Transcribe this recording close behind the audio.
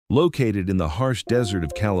Located in the harsh desert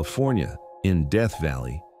of California, in Death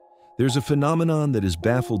Valley, there's a phenomenon that has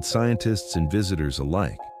baffled scientists and visitors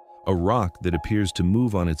alike, a rock that appears to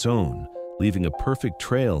move on its own, leaving a perfect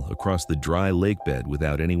trail across the dry lakebed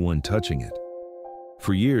without anyone touching it.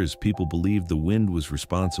 For years, people believed the wind was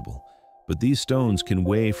responsible, but these stones can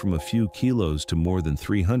weigh from a few kilos to more than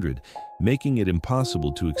 300, making it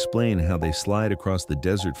impossible to explain how they slide across the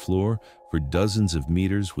desert floor for dozens of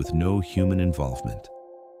meters with no human involvement.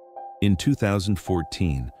 In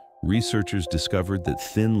 2014, researchers discovered that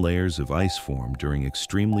thin layers of ice form during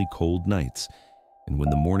extremely cold nights, and when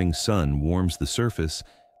the morning sun warms the surface,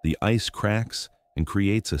 the ice cracks and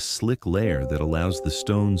creates a slick layer that allows the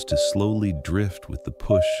stones to slowly drift with the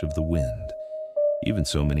push of the wind. Even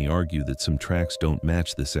so, many argue that some tracks don't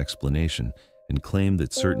match this explanation and claim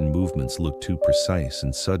that certain movements look too precise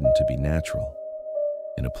and sudden to be natural.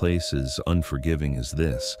 In a place as unforgiving as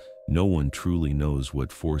this, no one truly knows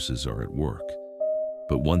what forces are at work.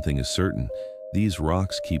 But one thing is certain, these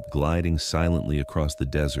rocks keep gliding silently across the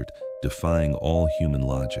desert, defying all human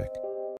logic.